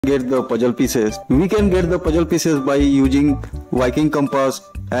get the puzzle pieces. We can get the puzzle pieces by using Viking compass,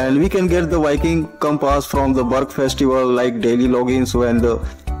 and we can get the Viking compass from the Berg festival like daily logins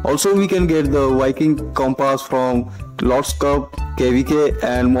also we can get the Viking compass from Lord's Cup, KVK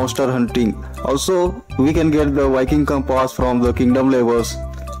and monster hunting. Also we can get the Viking compass from the kingdom levels.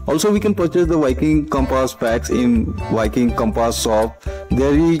 Also we can purchase the Viking compass packs in Viking compass shop.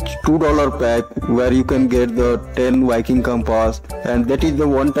 There is $2 pack where you can get the 10 Viking compass, and that is the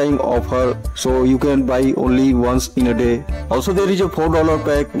one time offer, so you can buy only once in a day. Also there is a $4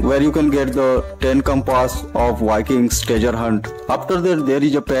 pack where you can get the 10 compass of Viking's treasure hunt. After that there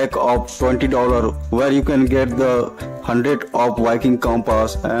is a pack of $20 where you can get the 100 of Viking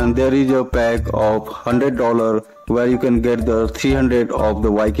compass, and there is a pack of $100 where you can get the 300 of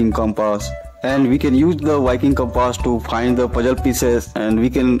the Viking compass. And we can use the Viking compass to find the puzzle pieces, and we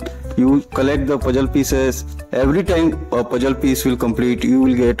can collect the puzzle pieces. Every time a puzzle piece will complete, you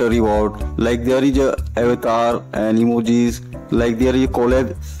will get a reward. Like there is a avatar and emojis, like there is a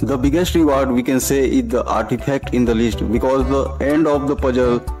collab. The biggest reward we can say is the artifact in the list, because the end of the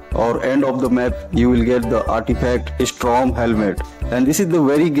puzzle or end of the map you will get the artifact Storm helmet, and this is the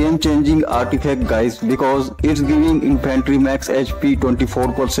very game changing artifact guys, because it's giving infantry max HP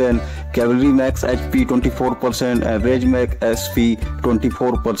 24%, cavalry max HP 24% and rage max SP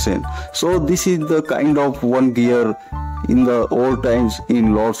 24%. So this is the kind of one gear in the old times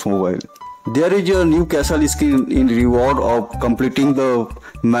in Lord's Mobile. There is a new castle skin in reward of completing the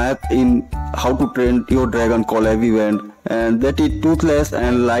map in How to Train Your Dragon collab event, and that is Toothless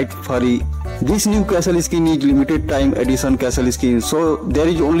and Light Furry. This new castle skin is limited time edition castle skin, so there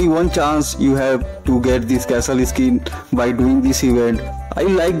is only one chance you have to get this castle skin by doing this event. I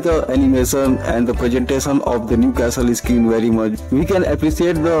like the animation and the presentation of the new castle skin very much. We can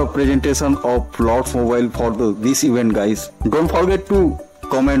appreciate the presentation of Lord's Mobile for this event guys. Don't forget to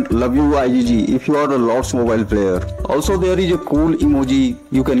comment love you IGG if you are a Lord's Mobile player. Also there is a cool emoji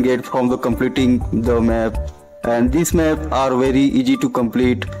you can get from the completing the map, and these maps are very easy to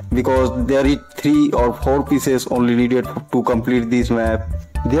complete because there is 3 or 4 pieces only needed to complete this map.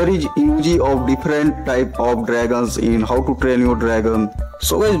 There is emoji of different type of dragons in How to Train Your Dragon.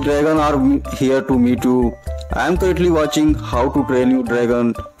 So guys, dragon are here to meet you. I am currently watching How to Train Your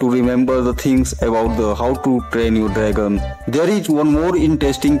Dragon to remember the things about the How to Train Your Dragon. There is one more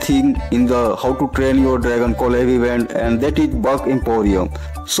interesting thing in the How to Train Your Dragon collab event, and that is Bug Emporium.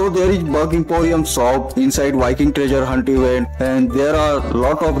 So there is Bug Emporium shop inside Viking treasure hunt event, and there are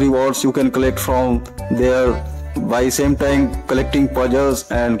lot of rewards you can collect from there by same time collecting puzzles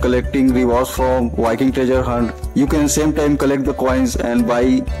and collecting rewards from Viking treasure hunt. You can same time collect the coins and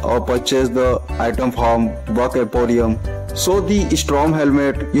buy or purchase the item from Bug Emporium. So the Storm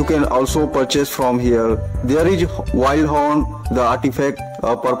helmet you can also purchase from here. There is Wild Horn, the artifact,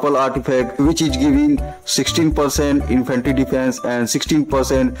 a purple artifact which is giving 16% infantry defense and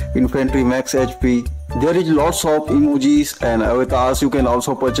 16% infantry max HP. There is lots of emojis and avatars you can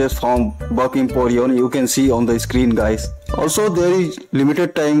also purchase from Bug Emporium, you can see on the screen guys. Also there is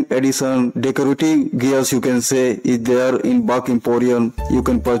limited time edition decorative gears you can say is there in Bug Emporium, you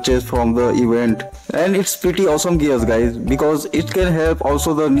can purchase from the event, and it's pretty awesome gears guys, because it can help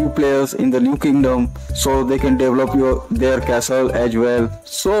also the new players in the new kingdom so they can develop their castle as well.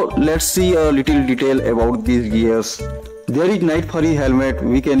 So let's see a little detail about these gears. There is Night Furry helmet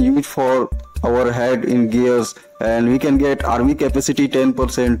we can use for our head in gears, and we can get army capacity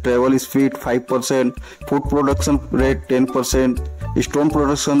 10%, travel speed 5%, food production rate 10%, stone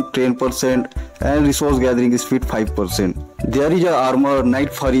production 10% and resource gathering speed 5%. There is a armor,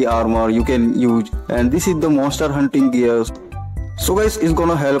 Night Furry armor you can use, and this is the monster hunting gears. So guys, it's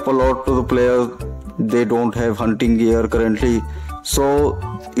gonna help a lot to the players, they don't have hunting gear currently. So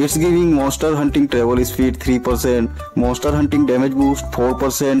it's giving monster hunting travel speed 3%, monster hunting damage boost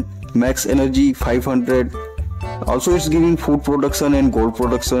 4%, max energy 500. Also it's giving food production and gold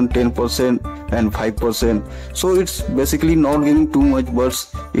production 10% and 5%. So it's basically not giving too much, but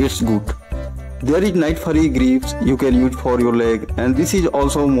it's good. There is Night Furry greaves you can use for your leg, and this is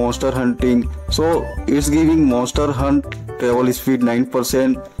also monster hunting. So it's giving monster hunt travel speed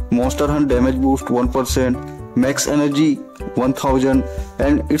 9%, monster hunt damage boost 1%, max energy 1000,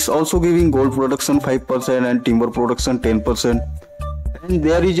 and it's also giving gold production 5% and timber production 10%. And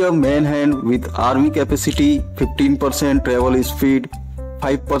there is a main hand with army capacity 15%, travel speed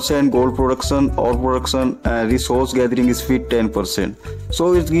 5%, gold production, ore production and resource gathering speed 10%.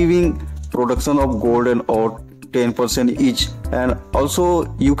 So it's giving production of gold and ore 10% each, and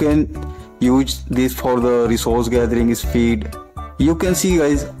also you can use this for the resource gathering speed. You can see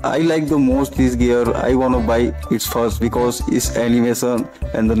guys, I like the most this gear. I wanna buy it first because its animation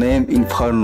and the name Inferno.